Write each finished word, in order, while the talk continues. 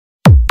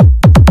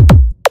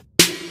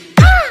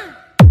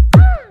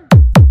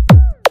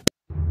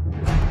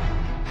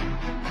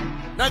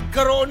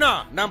nagkaroon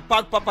na ng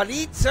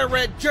pagpapalit sa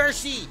red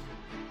jersey.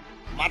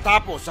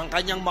 Matapos ang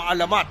kanyang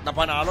maalamat na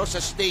panalo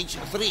sa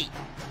Stage 3,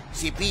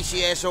 si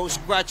PCSO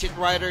Scratch It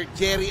rider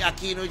Jerry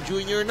Aquino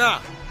Jr. na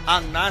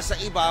ang nasa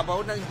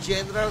ibabaw ng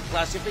general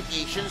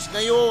classifications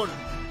ngayon.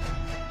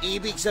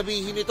 Ibig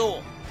sabihin nito,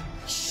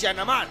 siya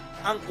naman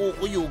ang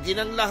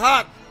kukuyugin ng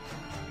lahat.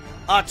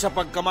 At sa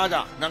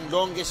pagkamada ng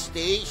longest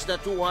stage na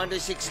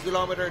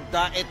 206-kilometer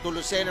Daet to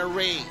Lucena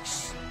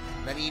race,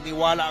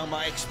 naniniwala ang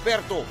mga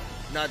eksperto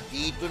na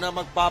dito na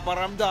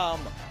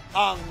magpaparamdam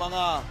ang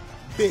mga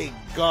big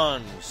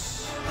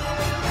guns.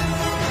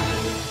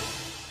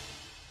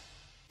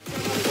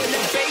 When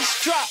the bass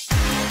drop.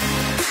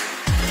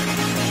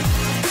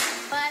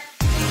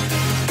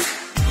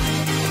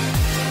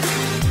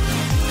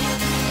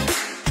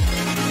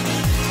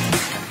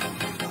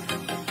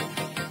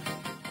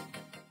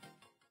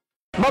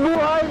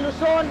 Mabuhay,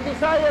 Luzon,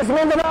 Visayas,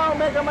 Mindanao,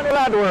 Mega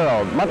Manila at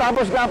World.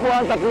 Matapos nga po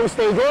ang tatlong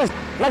stages,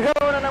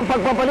 nagkaroon na ng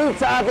pagpapalit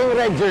sa ating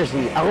red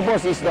jersey. Ako po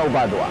si Snow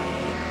Badua.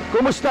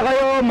 Kumusta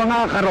kayo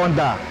mga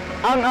karonda?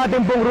 Ang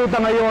ating pong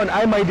ruta ngayon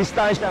ay may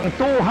distansya ng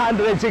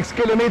 206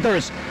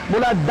 kilometers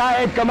mula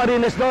Daet,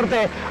 Camarines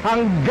Norte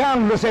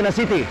hanggang Lucena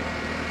City.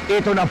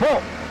 Ito na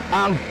po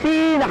ang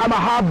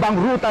pinakamahabang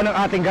ruta ng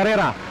ating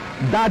karera.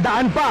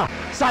 Dadaan pa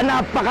sa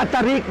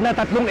napakatarik na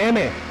 3M,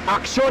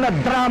 aksyon at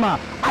drama.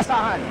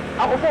 Asahan!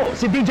 Ako po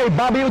si DJ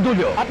Bobby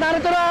Udulio. At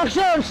narito na ang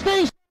aksyon,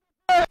 Stage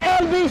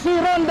LBC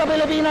Ronda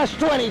Pilipinas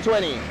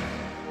 2020.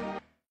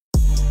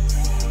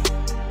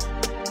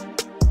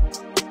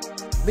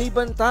 May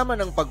bantama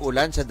ng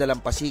pag-ulan sa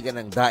dalampasigan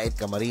ng Daet,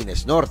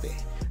 Camarines Norte.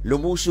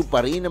 Lumuso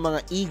pa rin ang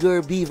mga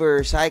eager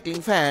beaver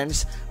cycling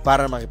fans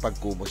para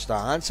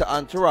makipagkumustahan sa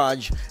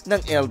entourage ng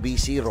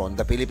LBC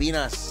Ronda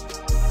Pilipinas.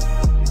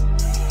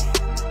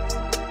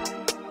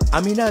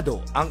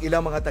 Aminado ang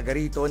ilang mga taga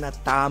rito na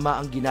tama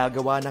ang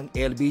ginagawa ng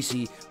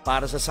LBC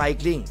para sa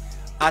cycling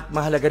at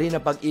mahalaga rin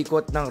ang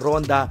pag-ikot ng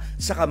Ronda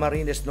sa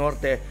Camarines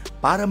Norte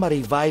para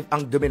ma-revive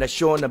ang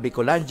dominasyon ng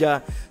Bicolandia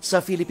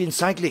sa Philippine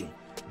cycling,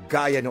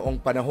 gaya noong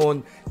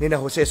panahon ni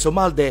Jose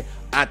Sumalde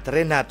at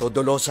Renato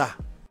Dolosa.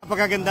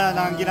 Napakaganda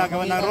ng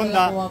ginagawa ng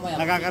Ronda,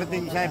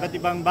 nakakarating sa iba't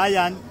ibang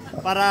bayan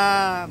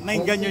para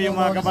maingganyo yung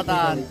mga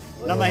kabataan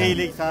na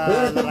mahilig sa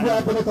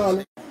larangan.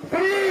 3,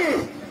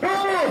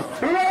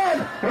 2,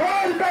 1,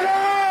 Ronda na!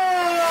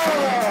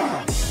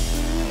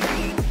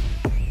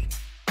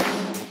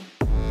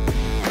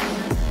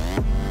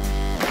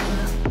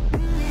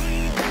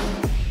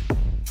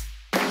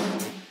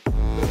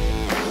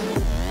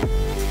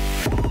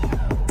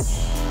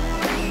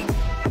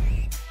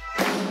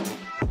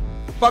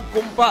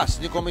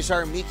 Pagkumpas ni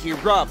Komisar Mickey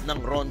Rubb ng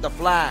Ronda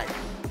flag,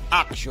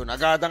 aksyon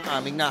agad ang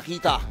aming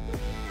nakita.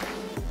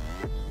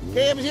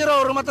 KM0,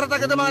 rumatrata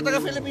agad ang mga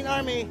taga-Philippine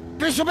Army.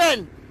 Chris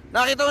Ruben!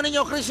 Nakita ko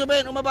ninyo, Chris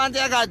Ruben,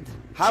 umabante agad.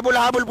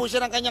 Habol-habol po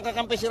siya ng kanyang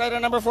kakampi, si rider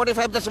number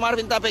 45, that's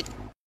Marvin Tapik.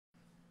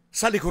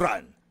 Sa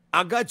likuran,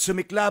 agad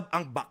sumiklab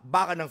ang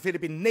bakbakan ng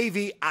Philippine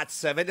Navy at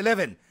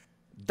 7-Eleven.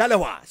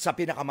 Dalawa sa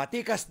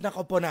pinakamatikas na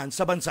koponan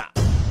sa bansa.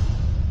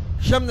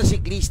 Siyam na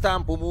siklista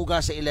ang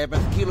pumuga sa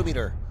 11th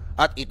kilometer.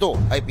 At ito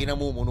ay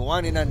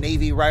pinamumunuan ni na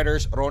Navy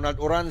riders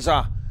Ronald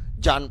Oranza,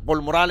 John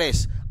Paul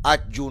Morales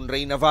at June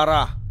Ray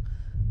Navarra.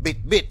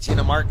 Bit-bit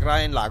sina Mark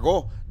Ryan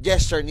Lago,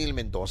 Jester Neil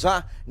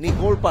Mendoza,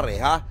 Nicole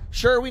Pareja,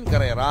 Sherwin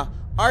Carrera,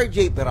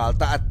 RJ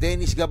Peralta at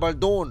Dennis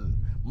Gabaldon.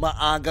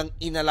 Maagang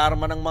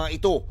inalarma ng mga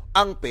ito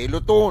ang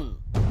peloton.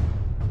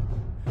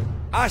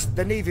 As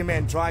the Navy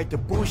men tried to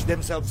push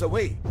themselves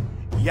away,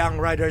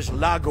 young riders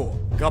Lago,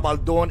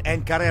 Gabaldon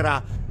and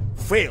Carrera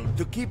failed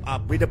to keep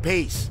up with the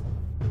pace.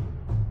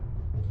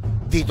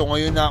 Dito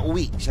ngayon na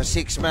uwi sa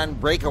 6-man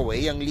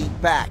breakaway ang lead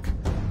pack.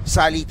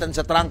 Salitan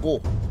sa trangko,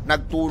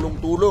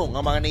 nagtulong-tulong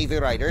ang mga Navy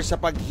riders sa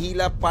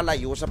paghila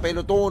palayo sa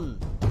peloton.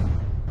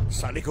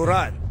 Sa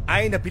likuran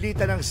ay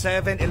napilitan ng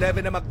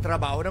 7-Eleven na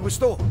magtrabaho ng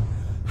gusto.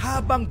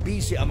 Habang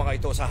busy ang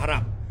mga ito sa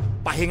harap,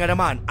 pahinga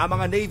naman ang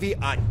mga Navy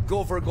at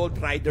Go for Gold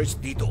riders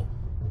dito.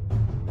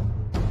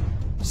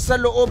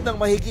 Sa loob ng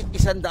mahigit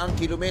 100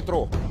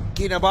 kilometro,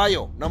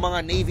 kinabayo ng mga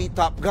Navy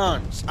Top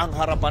Guns ang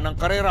harapan ng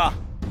karera.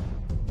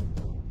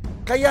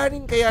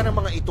 Kayanin kaya ng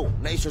mga ito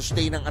na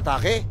isustain ang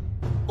atake?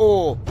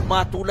 O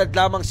matulad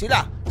lamang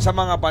sila sa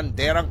mga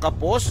banderang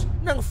kapos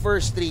ng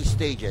first 3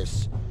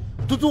 stages?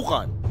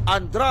 Tutukan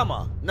ang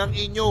drama ng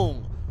inyong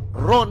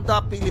Ronda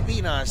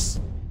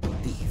Pilipinas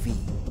TV.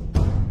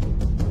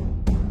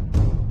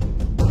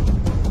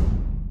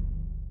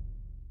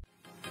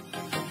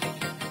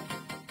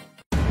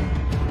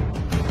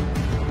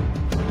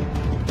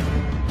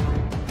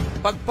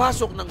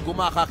 Pagpasok ng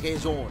Gumaca,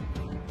 Quezon,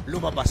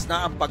 lumabas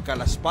na ang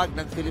pagkalaspag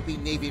ng Philippine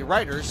Navy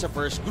riders sa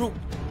first group.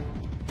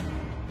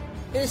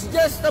 It's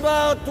just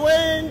about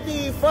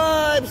 25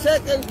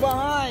 seconds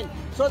behind.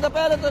 So the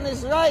peloton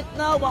is right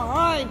now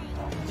behind,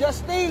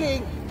 just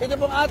tailing ito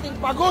pong ating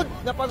pagod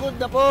na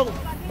pong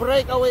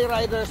breakaway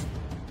riders.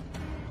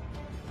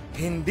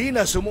 Hindi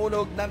na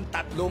sumunog ng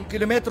 3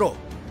 kilometro.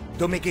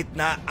 Dumikit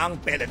na ang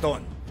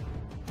peloton.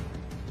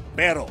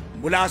 Pero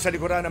mula sa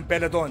likuran ng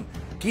peloton,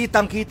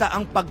 kitang-kita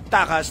ang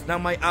pagtakas ng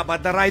may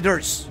apat na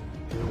riders.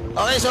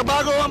 Okay, so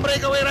bago ang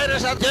breakaway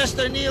riders at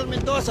Chester Neil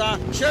Mendoza,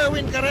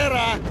 Sherwin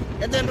Carrera,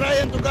 and then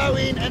Ryan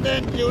Tugawin, and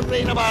then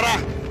Ray Navarra.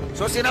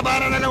 So si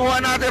Navarra na lang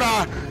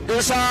natira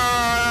doon sa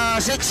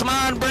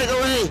 6-man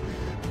breakaway.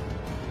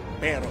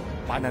 Pero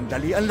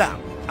panandalian lang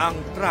ang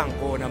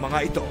trangko ng mga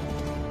ito.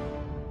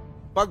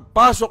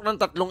 Pagpasok ng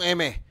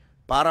 3M,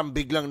 parang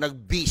biglang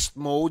nag-beast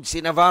mode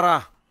si Navarra.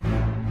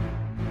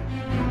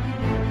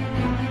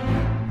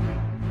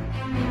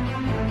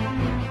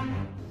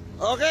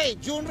 Okay,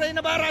 Ray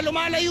Navarra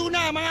lumalayo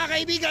na mga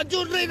kaibigan.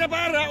 Ray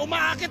Navarra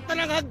umaakit na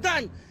ng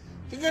hagdan.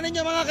 Tingnan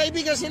ninyo mga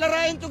kaibigan, sila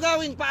Ryan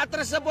Tugawin,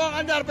 paatras na po ang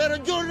andar. Pero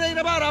Ray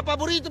Navarra,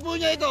 paborito po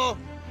niya ito.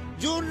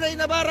 Ray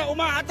Navarra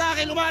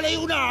umaatake,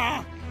 lumalayo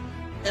na.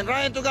 And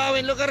Ryan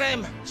Tugawin, look at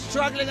him,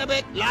 struggling a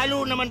bit.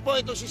 Lalo naman po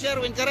ito si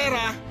Sherwin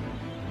Carrera.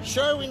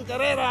 Sherwin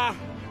Carrera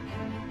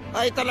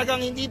ay talagang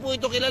hindi po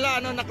ito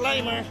kilala na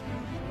climber.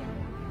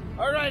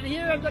 Alright,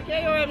 here at the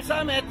KOM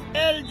Summit,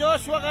 El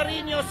Joshua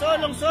Carino,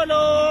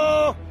 solong-solo.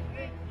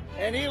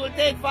 And he will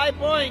take 5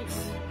 points.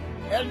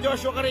 El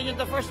Joshua Carino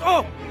the first.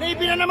 Oh,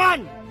 Navy na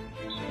naman!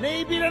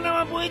 Navy na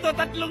naman po ito,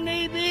 3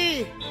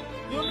 Navy.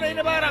 Ray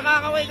Navarra,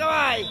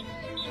 kakaway-kaway.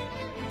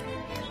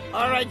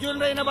 Alright,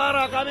 Ray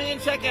Navarra coming in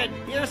second.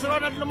 Here's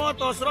Ronald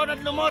Lomotos. Ronald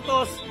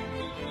Lomotos,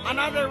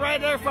 another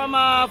rider from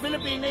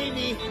Philippine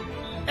Navy.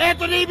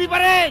 Eto, Navy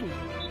pa rin!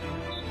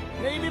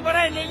 Navy pa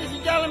rin, ladies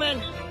and gentlemen.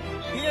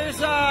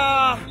 Here's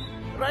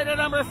rider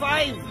number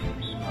 5.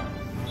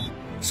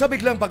 Sa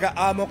biglang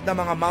pag-aamok ng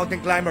mga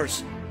mountain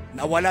climbers,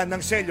 nawalan ng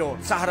selyo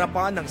sa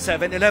harapan ng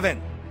 7-Eleven.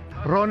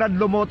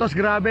 Ronald Lomotos,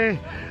 grabe.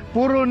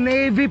 Puro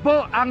Navy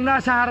po ang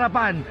nasa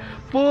harapan.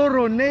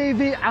 Puro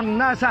Navy ang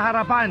nasa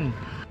harapan.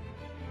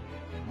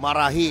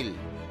 Marahil,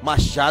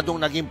 masyadong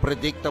naging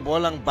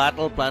predictable ang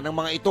battle plan ng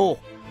mga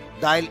ito.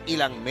 Dahil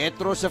ilang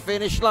metro sa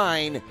finish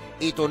line,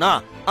 ito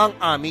na ang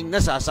aming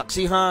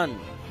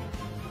nasasaksihan.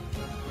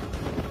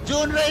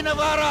 Ray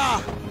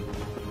Navarra,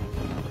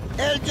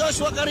 El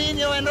Joshua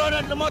Carino, and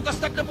Ronald Lomotos,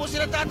 tatlo po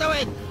sila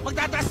tatawid.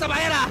 Magtataas na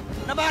bayara.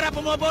 Navarra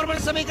pumaborma na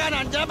sa may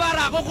kanan.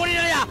 Navarra,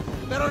 kukunin na niya.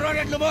 Pero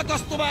Ronald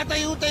Lomotos,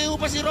 tumatayo-tayo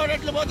pa si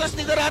Ronald Lomotos.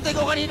 Tingnan natin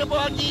kung kanino po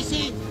ang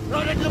GC.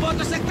 Ronald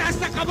Lomotos nagtaas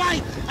na kamay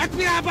at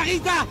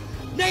pinapakita.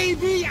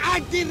 Navy,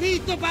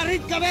 antirito pa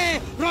rin kami.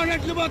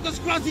 Ronald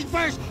Lomotos crossing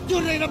first.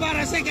 Ray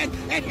Navarra second.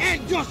 And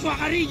El Joshua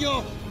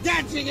Carino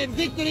dancing in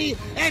victory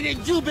and in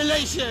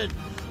jubilation.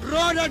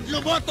 Ronald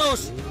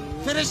Lomotos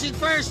finishing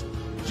first.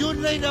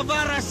 Ray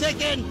Navarra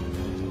second.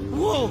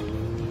 Whoa!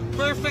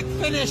 Perfect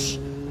finish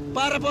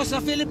para po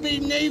sa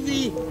Philippine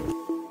Navy.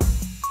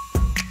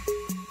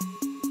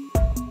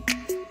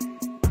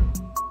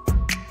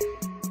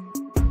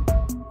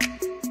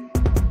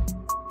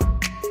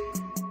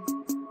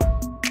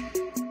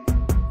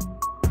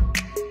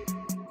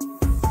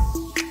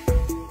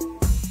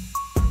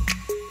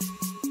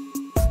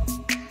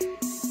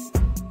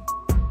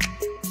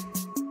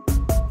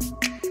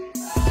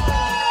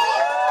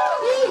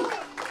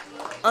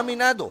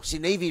 Aminado si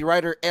Navy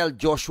Rider El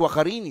Joshua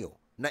Carino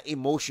na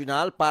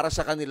emotional para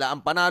sa kanila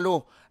ang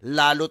panalo,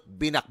 lalo't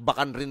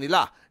binakbakan rin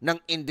nila ng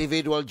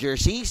individual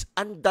jerseys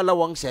ang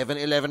dalawang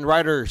 7-Eleven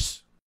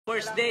riders.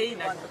 First day,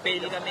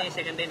 nag-fail kami.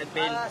 Second day,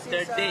 nag-fail.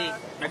 Third day,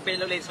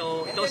 nag-fail ulit.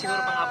 So, ito siguro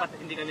pang-apat,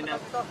 hindi kami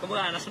na,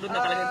 kumbaga, nasunod na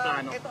talaga yung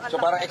plano. So,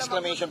 parang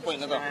exclamation point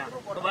na to.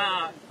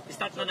 Kumbaga,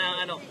 start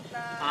na ng,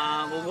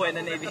 bubuhay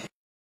na Navy.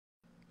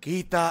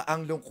 Kita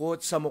ang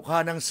lungkot sa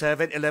mukha ng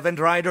 7-Eleven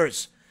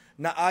riders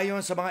na ayon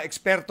sa mga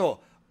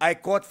eksperto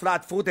ay caught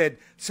flat-footed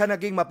sa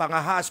naging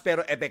mapangahas pero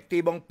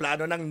epektibong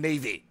plano ng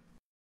Navy.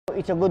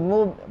 It's a good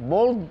move,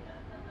 bold,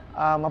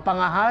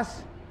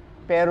 mapangahas,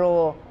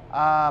 pero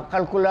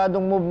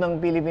kalkuladong move ng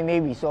Philippine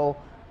Navy. So,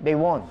 they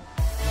won.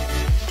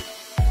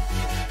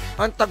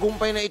 Ang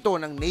tagumpay na ito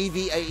ng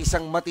Navy ay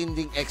isang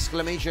matinding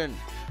exclamation.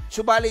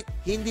 Subalit,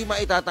 hindi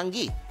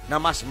maitatanggi na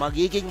mas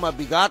magiging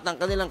mabigat ang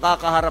kanilang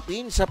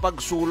kakaharapin sa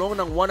pagsulong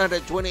ng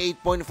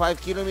 128.5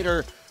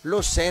 km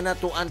Lucena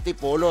to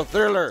Antipolo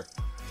thriller.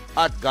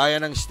 At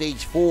gaya ng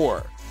Stage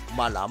 4,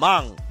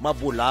 malamang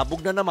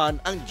mabulabog na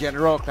naman ang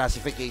general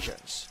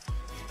classifications.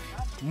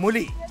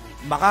 Muli,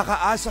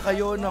 makakaasa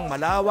kayo ng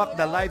malawak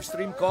na live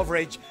stream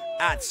coverage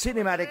at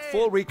cinematic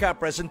full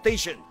recap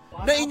presentation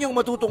na inyong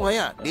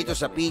matutunghayan dito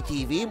sa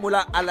PTV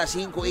mula alas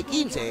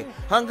 5:15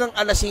 hanggang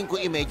alas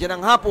 5:30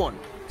 ng hapon.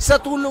 Sa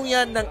tulong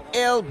yan ng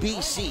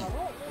LBC.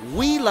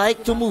 We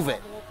like to move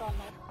it.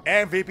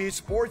 MVP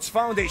Sports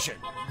Foundation.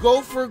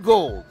 Go for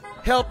gold,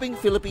 helping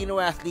Filipino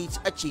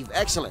athletes achieve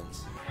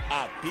excellence.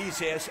 At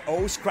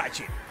PCSO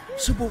Scratching.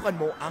 Subukan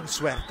mo ang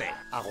swerte.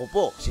 Ako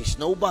po si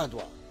Snow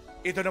Badwa.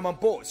 Ito naman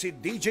po si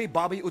DJ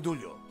Bobby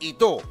Udulio.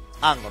 Ito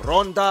ang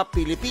Ronda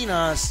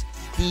Pilipinas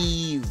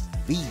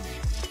TV.